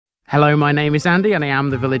Hello, my name is Andy and I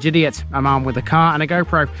am the Village Idiot. I'm armed with a car and a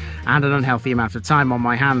GoPro and an unhealthy amount of time on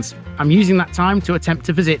my hands. I'm using that time to attempt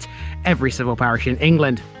to visit every civil parish in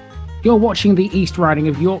England. You're watching the East Riding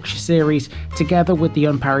of Yorkshire series. Together with the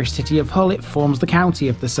unparished city of Hull, it forms the county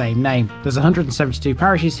of the same name. There's 172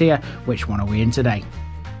 parishes here. Which one are we in today?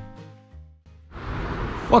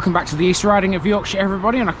 Welcome back to the East Riding of Yorkshire,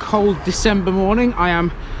 everybody. On a cold December morning, I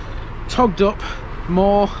am togged up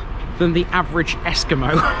more than the average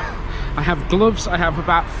Eskimo. I have gloves, I have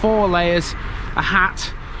about 4 layers, a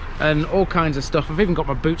hat and all kinds of stuff. I've even got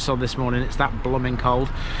my boots on this morning, it's that blooming cold.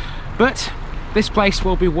 But this place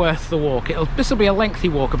will be worth the walk. This will be a lengthy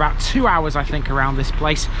walk, about 2 hours I think around this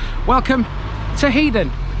place. Welcome to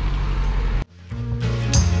Hedon.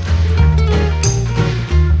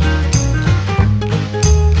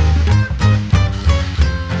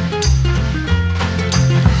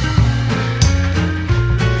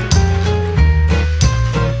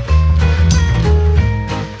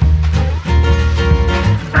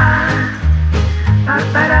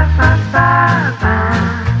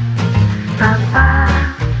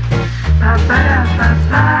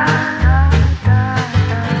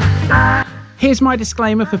 Here's my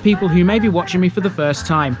disclaimer for people who may be watching me for the first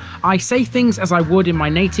time. I say things as I would in my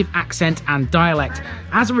native accent and dialect.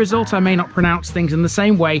 As a result, I may not pronounce things in the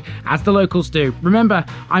same way as the locals do. Remember,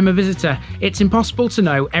 I'm a visitor. It's impossible to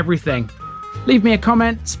know everything. Leave me a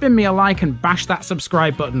comment, spin me a like and bash that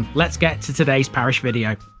subscribe button. Let's get to today's parish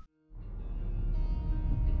video.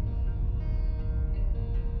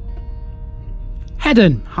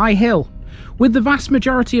 Hedon, High Hill. With the vast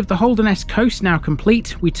majority of the Holderness Coast now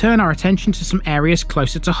complete, we turn our attention to some areas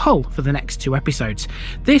closer to Hull for the next 2 episodes.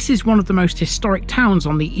 This is one of the most historic towns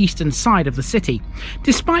on the eastern side of the city.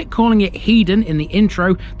 Despite calling it Hedon in the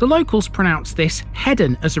intro, the locals pronounce this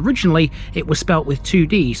Hedon, as originally it was spelt with 2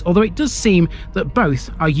 Ds, although it does seem that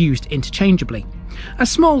both are used interchangeably. A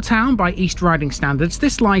small town by East Riding standards,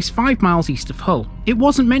 this lies 5 miles east of Hull. It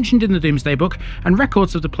wasn't mentioned in the Domesday Book, and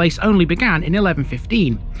records of the place only began in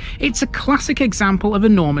 1115. It's a classic example of a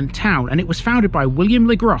Norman town, and it was founded by William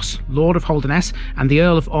le Gros, Lord of Holderness, and the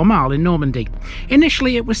Earl of Abermarle in Normandy.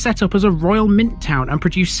 Initially it was set up as a royal mint town and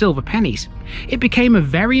produced silver pennies. It became a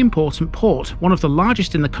very important port, one of the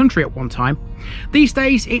largest in the country at one time. These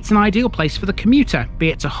days it's an ideal place for the commuter, be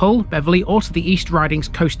it to Hull, Beverley or to the East Riding's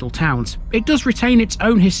coastal towns. It does retain its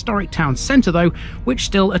own historic town centre though, which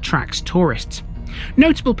still attracts tourists.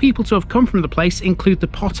 Notable people to have come from the place include the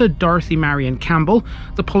potter Dorothy Marion Campbell,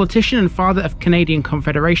 the politician and father of Canadian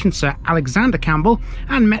Confederation Sir Alexander Campbell,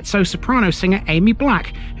 and mezzo-soprano singer Amy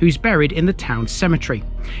Black, who's buried in the town cemetery.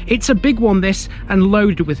 It's a big one this, and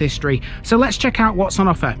loaded with history, so let's check out what's on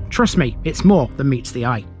offer. Trust me, it's more than meets the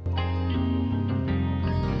eye.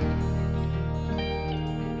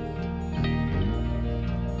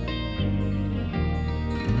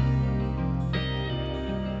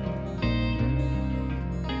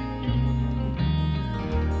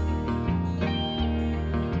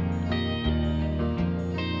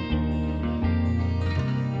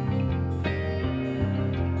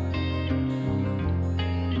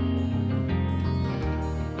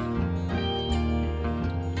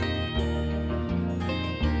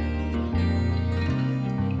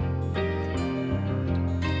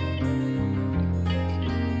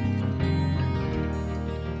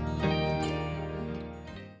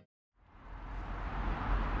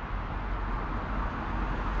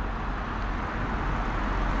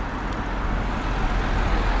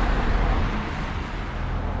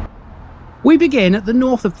 We begin at the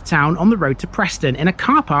north of the town on the road to Preston in a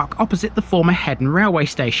car park opposite the former Hedon railway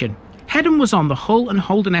station. Hedon was on the Hull and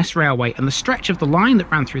Holderness Railway, and the stretch of the line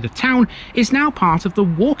that ran through the town is now part of the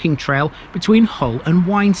walking trail between Hull and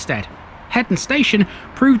Winstead. Hedon Station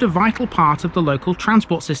proved a vital part of the local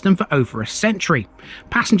transport system for over a century.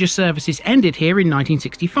 Passenger services ended here in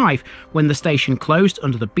 1965 when the station closed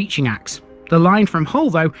under the Beeching Acts. The line from Hull,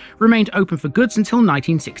 though, remained open for goods until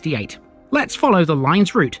 1968. Let's follow the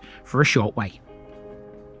line's route for a short way.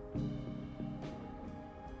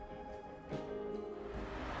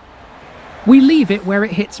 We leave it where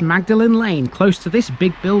it hits Magdalen Lane, close to this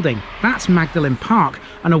big building. That's Magdalen Park,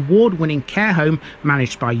 an award-winning care home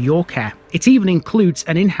managed by Your Care. It even includes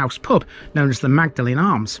an in-house pub known as the Magdalen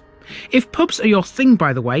Arms. If pubs are your thing,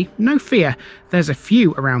 by the way, no fear, there's a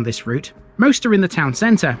few around this route. Most are in the town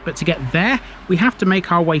centre, but to get there, we have to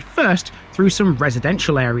make our way first through some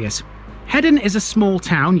residential areas. Hedon is a small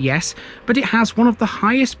town, yes, but it has one of the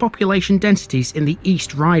highest population densities in the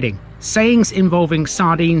East Riding. Sayings involving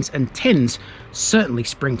sardines and tins certainly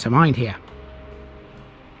spring to mind here.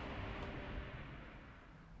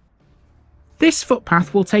 This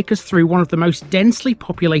footpath will take us through one of the most densely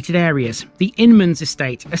populated areas, the Inman's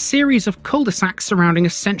Estate, a series of cul-de-sacs surrounding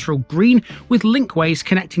a central green with linkways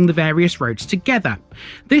connecting the various roads together.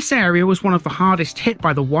 This area was one of the hardest hit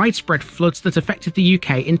by the widespread floods that affected the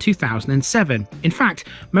UK in 2007. In fact,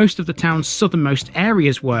 most of the town's southernmost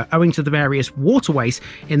areas were, owing to the various waterways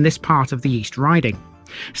in this part of the East Riding.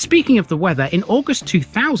 Speaking of the weather, in August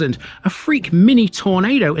 2000, a freak mini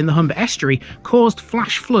tornado in the Humber estuary caused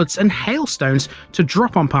flash floods and hailstones to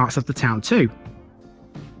drop on parts of the town too.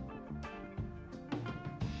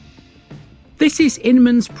 This is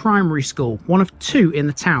Inman's Primary School, one of two in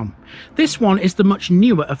the town. This one is the much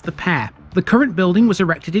newer of the pair. The current building was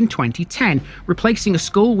erected in 2010, replacing a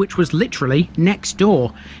school which was literally next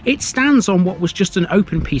door. It stands on what was just an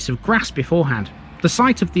open piece of grass beforehand. The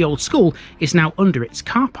site of the old school is now under its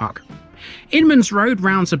car park. Inman's Road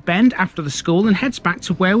rounds a bend after the school and heads back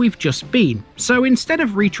to where we've just been, so instead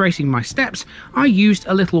of retracing my steps, I used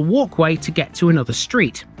a little walkway to get to another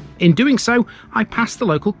street. In doing so, I passed the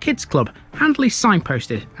local kids club, handily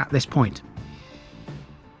signposted at this point.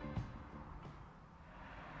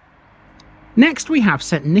 Next we have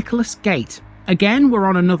St Nicholas Gate. Again, we're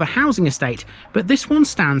on another housing estate, but this one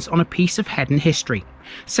stands on a piece of Hedon history.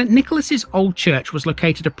 St Nicholas's old church was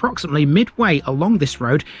located approximately midway along this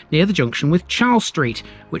road near the junction with Charles Street,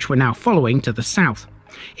 which we're now following to the south.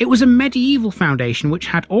 It was a medieval foundation which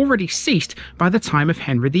had already ceased by the time of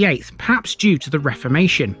Henry VIII, perhaps due to the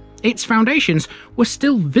Reformation. Its foundations were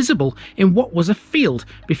still visible in what was a field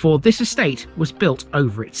before this estate was built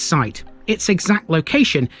over its site. Its exact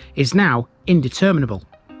location is now indeterminable.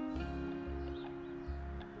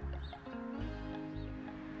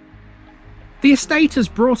 The estate has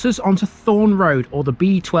brought us onto Thorne Road, or the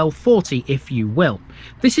B1240 if you will.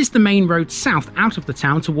 This is the main road south out of the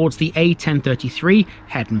town towards the A1033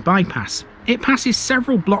 Hedon bypass. It passes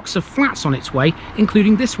several blocks of flats on its way,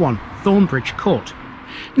 including this one, Thornbridge Court.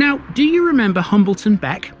 Now, do you remember Humbleton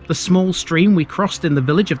Beck, the small stream we crossed in the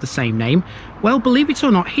village of the same name? Well, believe it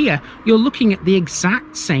or not, here you're looking at the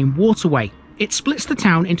exact same waterway. It splits the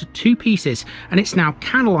town into two pieces, and it's now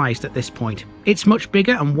canalised at this point. It's much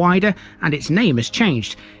bigger and wider, and its name has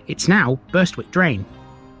changed. It's now Burstwick Drain.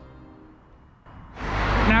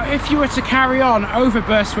 Now, if you were to carry on over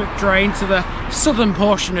Burstwick Drain to the southern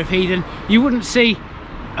portion of Hedon, you wouldn't see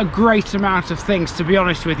a great amount of things, to be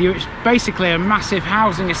honest with you. It's basically a massive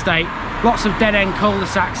housing estate, lots of dead-end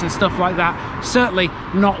cul-de-sacs and stuff like that. Certainly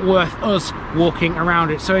not worth us walking around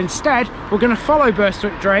it. So instead, we're going to follow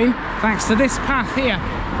Burstwick Drain thanks to this path here,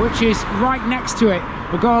 which is right next to it.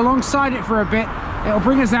 We'll go alongside it for a bit. It'll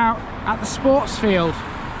bring us out at the sports field.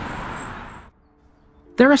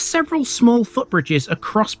 There are several small footbridges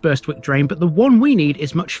across Burstwick Drain, but the one we need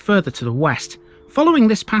is much further to the west. Following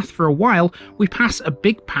this path for a while, we pass a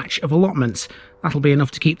big patch of allotments. That'll be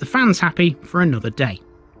enough to keep the fans happy for another day.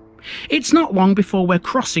 It's not long before we're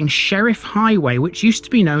crossing Sheriff Highway, which used to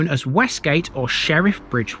be known as Westgate or Sheriff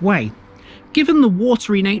Bridge Way. Given the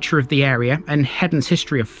watery nature of the area and Hedon's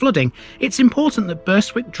history of flooding, it's important that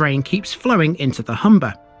Burstwick Drain keeps flowing into the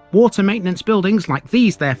Humber. Water maintenance buildings like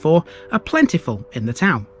these, therefore, are plentiful in the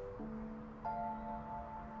town.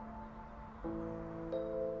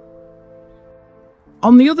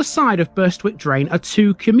 On the other side of Burstwick Drain are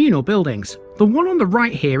two communal buildings. The one on the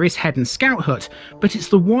right here is Hedon Scout Hut, but it's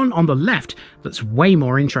the one on the left that's way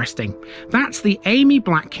more interesting. That's the Amy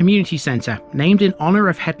Black Community Centre, named in honour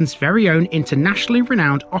of Hedon's very own internationally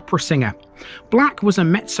renowned opera singer. Black was a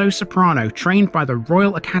mezzo-soprano trained by the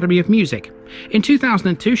Royal Academy of Music. In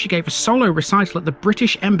 2002, she gave a solo recital at the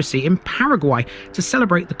British Embassy in Paraguay to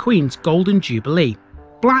celebrate the Queen's Golden Jubilee.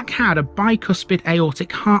 Black had a bicuspid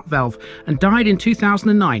aortic heart valve and died in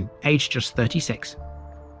 2009, aged just 36.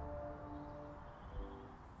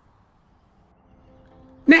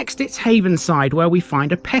 Next, it's Havenside, where we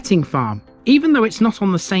find a petting farm. Even though it's not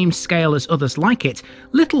on the same scale as others like it,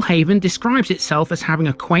 Little Haven describes itself as having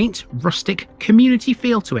a quaint, rustic, community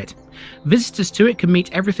feel to it. Visitors to it can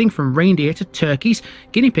meet everything from reindeer to turkeys,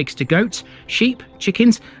 guinea pigs to goats, sheep,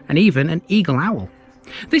 chickens, and even an eagle owl.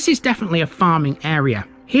 This is definitely a farming area.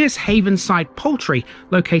 Here's Havenside Poultry,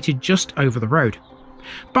 located just over the road.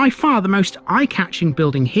 By far the most eye-catching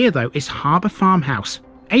building here, though, is Harbour Farmhouse.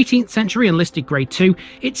 18th century and listed Grade 2,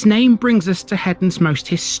 its name brings us to Hedon's most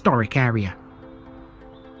historic area.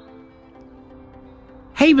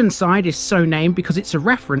 Havenside is so named because it's a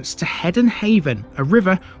reference to Hedon Haven, a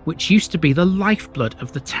river which used to be the lifeblood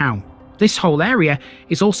of the town. This whole area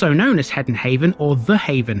is also known as Hedon Haven or The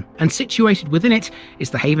Haven, and situated within it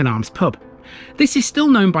is the Haven Arms pub. This is still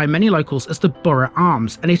known by many locals as the Borough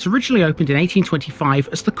Arms, and it originally opened in 1825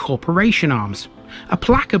 as the Corporation Arms. A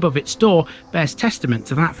plaque above its door bears testament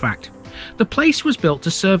to that fact. The place was built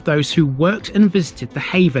to serve those who worked and visited the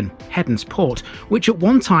haven, Hedon's port, which at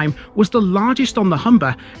one time was the largest on the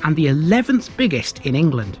Humber and the 11th biggest in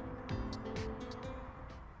England.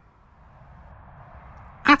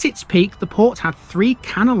 At its peak, the port had 3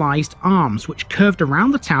 canalised arms which curved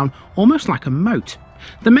around the town almost like a moat.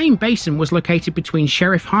 The main basin was located between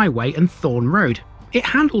Sheriff Highway and Thorne Road. It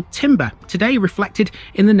handled timber, today reflected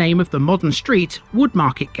in the name of the modern street,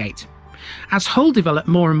 Woodmarket Gate. As Hull developed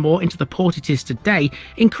more and more into the port it is today,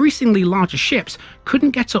 increasingly larger ships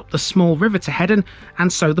couldn't get up the small river to Hedon,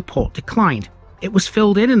 and so the port declined. It was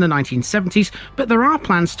filled in the 1970s, but there are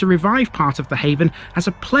plans to revive part of the haven as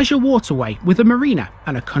a pleasure waterway with a marina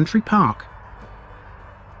and a country park.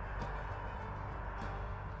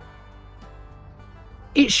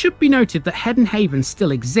 It should be noted that Hedon Haven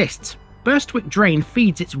still exists. Burstwick Drain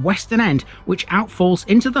feeds its western end, which outfalls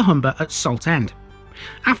into the Humber at Salt End.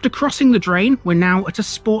 After crossing the drain, we're now at a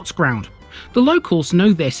sports ground. The locals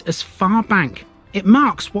know this as Far Bank. It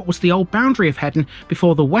marks what was the old boundary of Hedon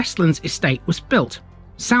before the Westlands estate was built.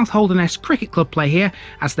 South Holderness Cricket Club play here,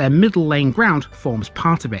 as their Middle Lane ground forms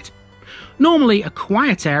part of it. Normally a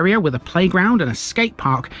quiet area with a playground and a skate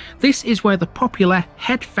park, this is where the popular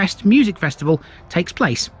Headfest Music Festival takes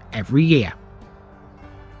place every year.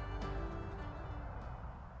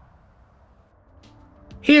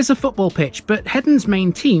 Here's a football pitch, but Hedon's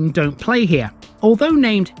main team don't play here. Although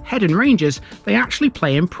named Hedon Rangers, they actually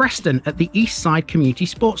play in Preston at the East Side Community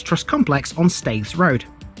Sports Trust Complex on Staithes Road.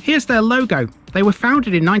 Here's their logo. They were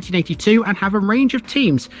founded in 1982 and have a range of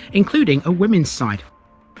teams, including a women's side.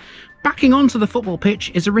 Backing onto the football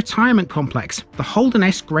pitch is a retirement complex, the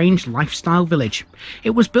Holderness Grange Lifestyle Village.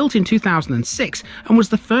 It was built in 2006 and was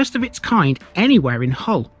the first of its kind anywhere in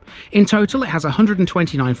Hull. In total, it has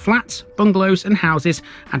 129 flats, bungalows and houses,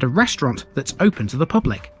 and a restaurant that's open to the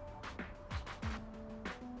public.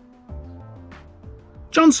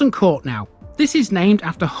 Johnson Court now. This is named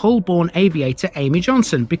after Hull-born aviator Amy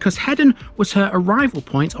Johnson because Hedon was her arrival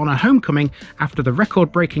point on her homecoming after the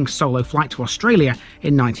record-breaking solo flight to Australia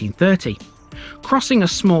in 1930. Crossing a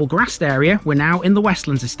small grassed area, we're now in the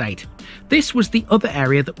Westlands estate. This was the other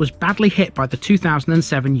area that was badly hit by the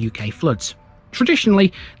 2007 UK floods.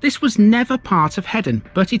 Traditionally, this was never part of Hedon,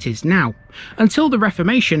 but it is now. Until the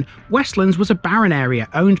Reformation, Westlands was a barren area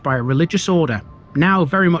owned by a religious order. Now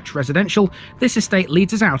very much residential, this estate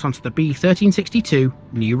leads us out onto the B1362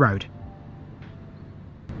 New Road.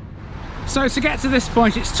 So to get to this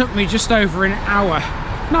point, it's took me just over an hour.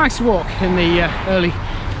 Nice walk in the early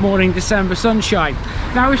morning December sunshine.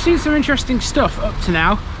 Now we've seen some interesting stuff up to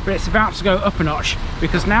now, but it's about to go up a notch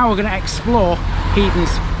because now we're going to explore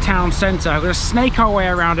Hedon's town centre. We're going to snake our way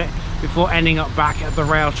around it before ending up back at the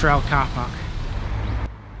rail trail car park.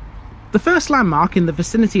 The first landmark in the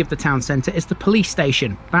vicinity of the town centre is the police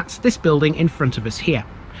station. That's this building in front of us here.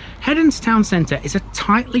 Hedon's town centre is a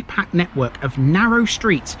tightly packed network of narrow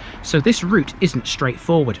streets, so this route isn't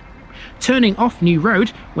straightforward. Turning off New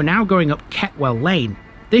Road, we're now going up Ketwell Lane.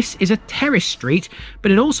 This is a terrace street,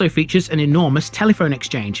 but it also features an enormous telephone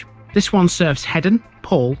exchange. This one serves Hedon,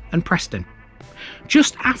 Paul and Preston.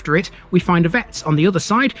 Just after it, we find a vet's on the other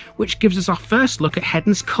side, which gives us our first look at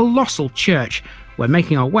Hedon's colossal church. We're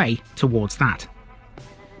making our way towards that.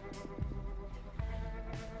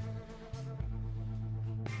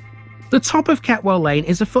 The top of Ketwell Lane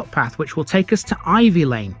is a footpath which will take us to Ivy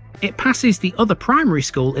Lane. It passes the other primary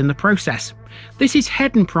school in the process. This is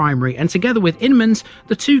Hedon Primary, and together with Inman's,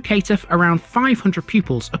 the two cater for around 500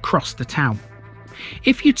 pupils across the town.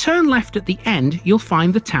 If you turn left at the end, you'll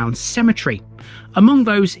find the town's cemetery. Among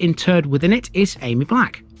those interred within it is Amy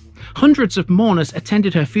Black. Hundreds of mourners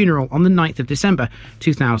attended her funeral on the 9th of December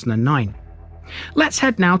 2009. Let's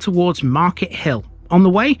head now towards Market Hill. On the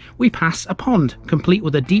way, we pass a pond, complete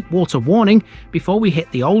with a deep water warning, before we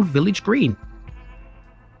hit the old village green.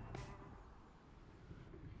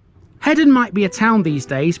 Hedon might be a town these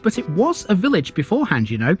days, but it was a village beforehand,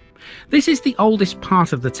 you know. This is the oldest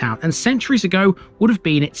part of the town, and centuries ago would have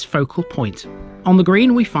been its focal point. On the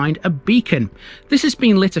green we find a beacon. This has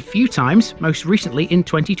been lit a few times, most recently in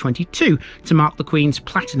 2022 to mark the Queen's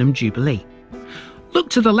Platinum Jubilee. Look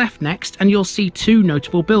to the left next and you'll see two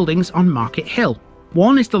notable buildings on Market Hill.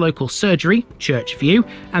 One is the local surgery, Church View,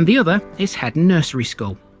 and the other is Hedon Nursery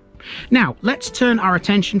School. Now let's turn our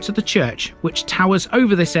attention to the church, which towers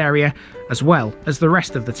over this area as well as the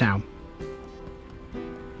rest of the town.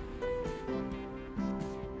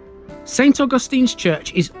 St Augustine's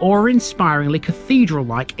Church is awe-inspiringly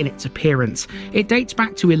cathedral-like in its appearance. It dates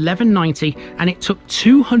back to 1190 and it took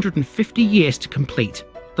 250 years to complete.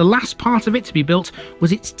 The last part of it to be built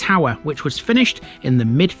was its tower, which was finished in the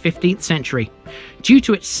mid-15th century. Due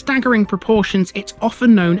to its staggering proportions, it's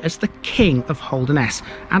often known as the King of Holderness,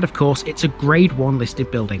 and of course it's a Grade 1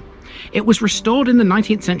 listed building. It was restored in the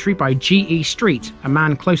 19th century by G.E. Street, a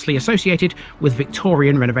man closely associated with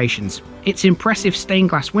Victorian renovations. Its impressive stained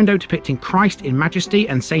glass window depicting Christ in Majesty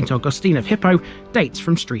and St Augustine of Hippo dates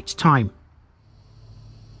from Street's time.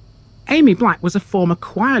 Amy Black was a former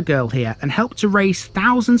choir girl here and helped to raise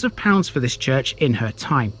thousands of pounds for this church in her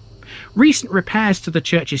time. Recent repairs to the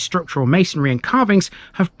church's structural masonry and carvings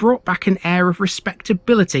have brought back an air of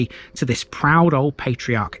respectability to this proud old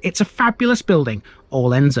patriarch. It's a fabulous building,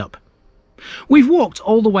 all ends up. We've walked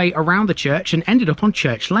all the way around the church and ended up on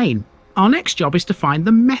Church Lane. Our next job is to find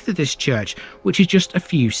the Methodist Church, which is just a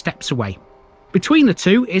few steps away. Between the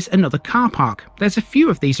two is another car park. There's a few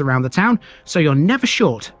of these around the town, so you're never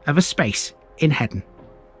short of a space in Hedon.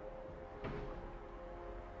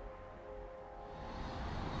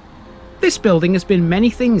 This building has been many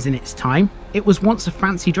things in its time. It was once a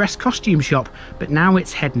fancy dress costume shop, but now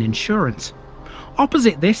it's Hedon Insurance.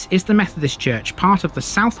 Opposite this is the Methodist Church, part of the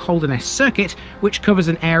South Holderness Circuit, which covers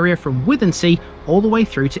an area from Withensea all the way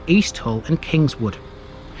through to East Hull and Kingswood.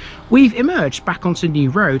 We've emerged back onto New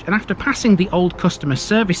Road, and after passing the old customer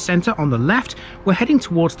service centre on the left, we're heading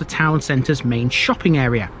towards the town centre's main shopping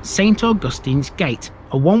area, St Augustine's Gate,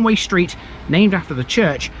 a one-way street named after the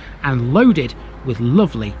church and loaded with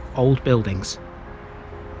lovely old buildings.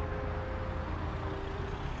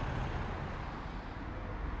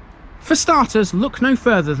 For starters, look no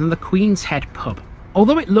further than the Queen's Head pub.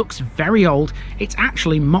 Although it looks very old, it's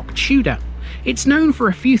actually mock Tudor. It's known for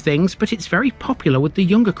a few things, but it's very popular with the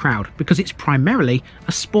younger crowd because it's primarily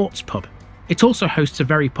a sports pub. It also hosts a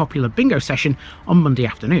very popular bingo session on Monday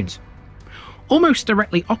afternoons. Almost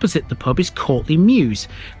directly opposite the pub is Courtly Mews.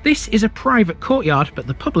 This is a private courtyard, but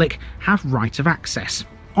the public have right of access.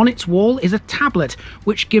 On its wall is a tablet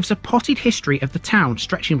which gives a potted history of the town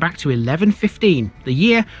stretching back to 1115, the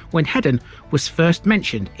year when Hedon was first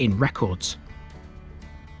mentioned in records.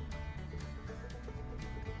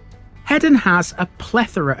 Hedon has a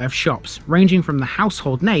plethora of shops, ranging from the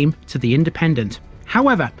household name to the independent.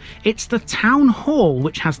 However, it's the town hall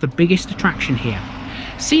which has the biggest attraction here.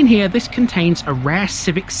 Seen here, this contains a rare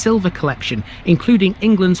civic silver collection, including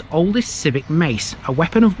England's oldest civic mace, a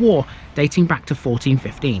weapon of war dating back to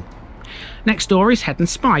 1415. Next door is Hedon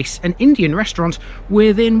Spice, an Indian restaurant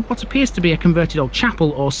within what appears to be a converted old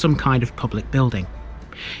chapel or some kind of public building.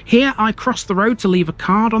 Here I cross the road to leave a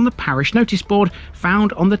card on the parish notice board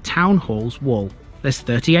found on the town hall's wall. There's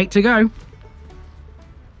 38 to go.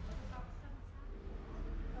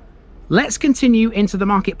 Let's continue into the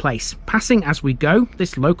marketplace, passing as we go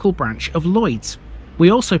this local branch of Lloyd's. We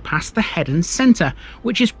also pass the Hedon Centre,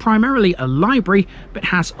 which is primarily a library but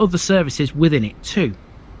has other services within it too.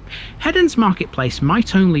 Hedon's marketplace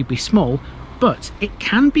might only be small, but it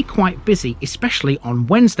can be quite busy, especially on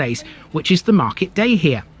Wednesdays, which is the market day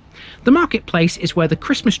here. The marketplace is where the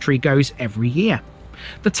Christmas tree goes every year.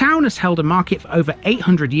 The town has held a market for over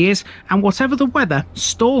 800 years, and whatever the weather,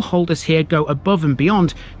 stall holders here go above and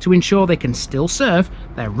beyond to ensure they can still serve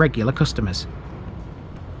their regular customers.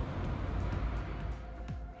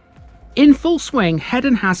 In full swing,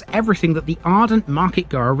 Hedon has everything that the ardent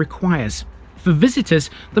market-goer requires. For visitors,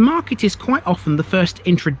 the market is quite often the first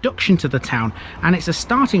introduction to the town, and it's a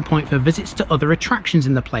starting point for visits to other attractions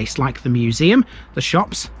in the place like the museum, the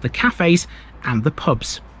shops, the cafes and the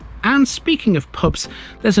pubs. And speaking of pubs,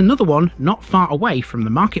 there's another one not far away from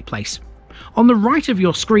the marketplace. On the right of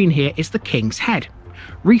your screen here is the King's Head.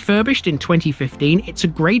 Refurbished in 2015, it's a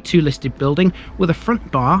Grade 2 listed building with a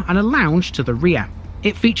front bar and a lounge to the rear.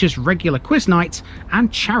 It features regular quiz nights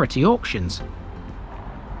and charity auctions.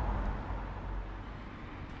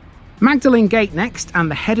 Magdalen Gate next, and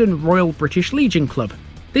the Hedon Royal British Legion Club.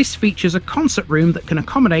 This features a concert room that can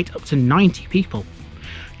accommodate up to 90 people.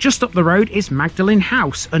 Just up the road is Magdalen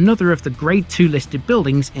House, another of the Grade 2 listed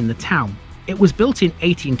buildings in the town. It was built in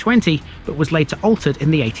 1820 but was later altered in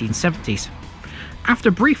the 1870s. After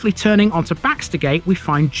briefly turning onto Baxter Gate, we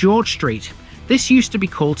find George Street. This used to be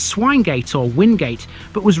called Swinegate or Wingate,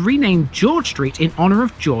 but was renamed George Street in honour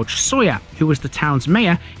of George Sawyer, who was the town's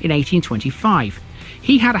mayor in 1825.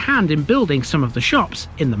 He had a hand in building some of the shops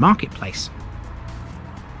in the marketplace.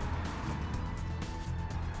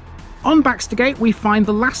 On Baxter Gate we find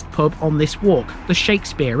the last pub on this walk, the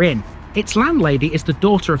Shakespeare Inn. Its landlady is the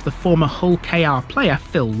daughter of the former Hull KR player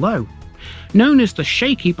Phil Lowe. Known as the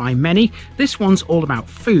Shaky by many, this one's all about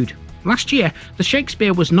food. Last year, the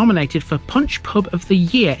Shakespeare was nominated for Punch Pub of the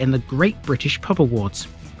Year in the Great British Pub Awards.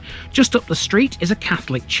 Just up the street is a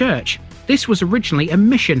Catholic church. This was originally a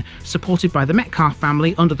mission supported by the Metcalfe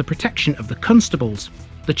family under the protection of the Constables.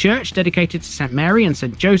 The church, dedicated to St Mary and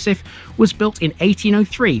St Joseph, was built in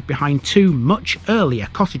 1803 behind two much earlier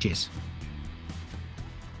cottages.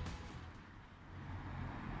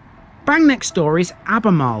 Bang next door is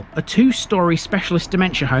Abermarle, a two-storey specialist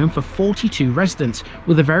dementia home for 42 residents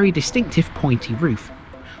with a very distinctive pointy roof.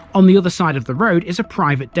 On the other side of the road is a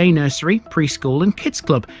private day nursery, preschool and kids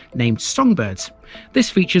club named Songbirds. This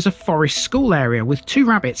features a forest school area with 2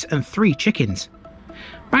 rabbits and 3 chickens.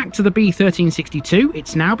 Back to the B1362,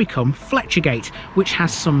 it's now become Fletchergate, which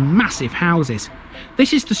has some massive houses.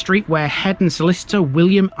 This is the street where Hedon solicitor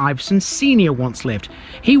William Iveson Sr. once lived.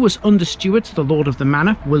 He was understeward to the Lord of the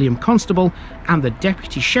Manor, William Constable, and the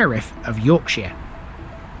Deputy Sheriff of Yorkshire.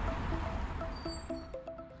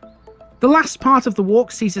 The last part of the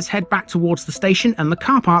walk sees us head back towards the station and the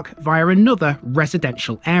car park via another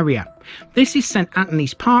residential area. This is St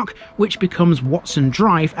Anthony's Park, which becomes Watson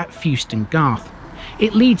Drive at Fewston Garth.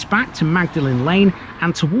 It leads back to Magdalen Lane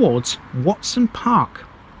and towards Watson Park.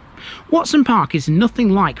 Watson Park is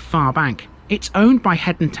nothing like Far Bank. It's owned by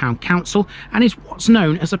Hedon Town Council and is what's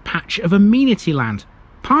known as a patch of amenity land.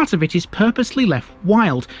 Part of it is purposely left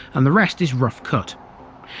wild and the rest is rough cut.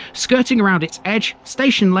 Skirting around its edge,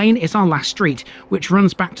 Station Lane is our last street, which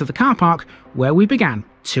runs back to the car park where we began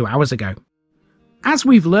 2 hours ago. As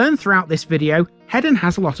we've learned throughout this video, Hedon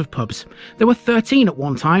has a lot of pubs. There were 13 at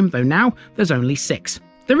one time, though now there's only 6.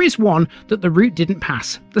 There is one that the route didn't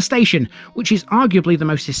pass, the station, which is arguably the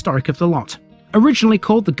most historic of the lot. Originally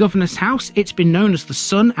called the Governor's House, it's been known as the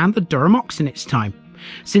Sun and the Durham Ox in its time.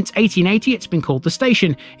 Since 1880 it's been called the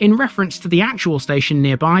Station, in reference to the actual station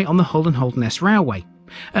nearby on the Hull and Holderness Railway.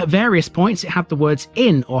 At various points it had the words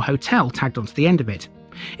inn or hotel tagged onto the end of it.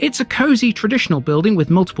 It's a cosy traditional building with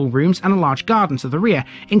multiple rooms and a large garden to the rear,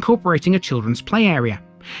 incorporating a children's play area.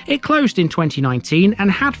 It closed in 2019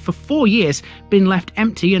 and had for 4 years been left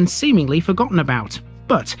empty and seemingly forgotten about.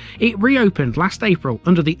 But it reopened last April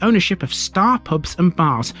under the ownership of Star Pubs and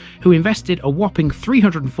Bars, who invested a whopping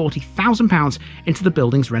 £340,000 into the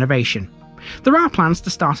building's renovation. There are plans to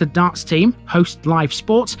start a darts team, host live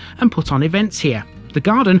sports and put on events here. The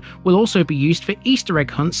garden will also be used for Easter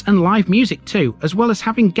egg hunts and live music too, as well as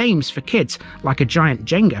having games for kids, like a giant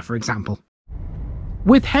Jenga for example.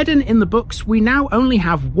 With Hedon in the books, we now only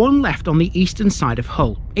have one left on the eastern side of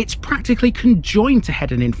Hull. It's practically conjoined to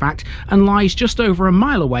Hedon in fact, and lies just over a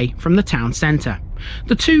mile away from the town centre.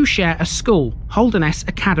 The two share a school, Holderness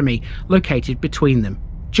Academy, located between them.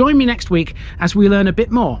 Join me next week as we learn a bit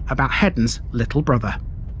more about Hedon's little brother.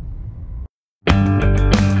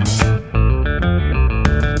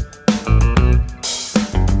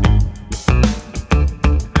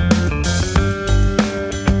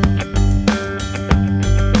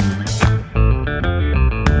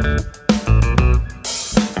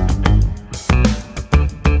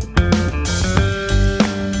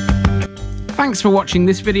 Thanks for watching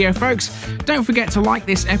this video, folks. Don't forget to like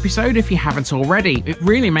this episode if you haven't already. It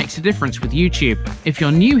really makes a difference with YouTube. If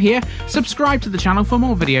you're new here, subscribe to the channel for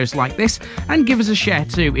more videos like this, and give us a share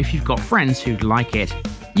too if you've got friends who'd like it.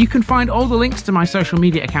 You can find all the links to my social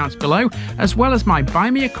media accounts below, as well as my Buy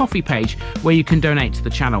Me a Coffee page where you can donate to the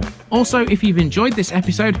channel. Also, if you've enjoyed this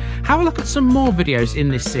episode, have a look at some more videos in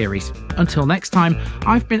this series. Until next time,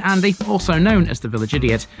 I've been Andy, also known as the Village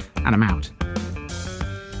Idiot, and I'm out.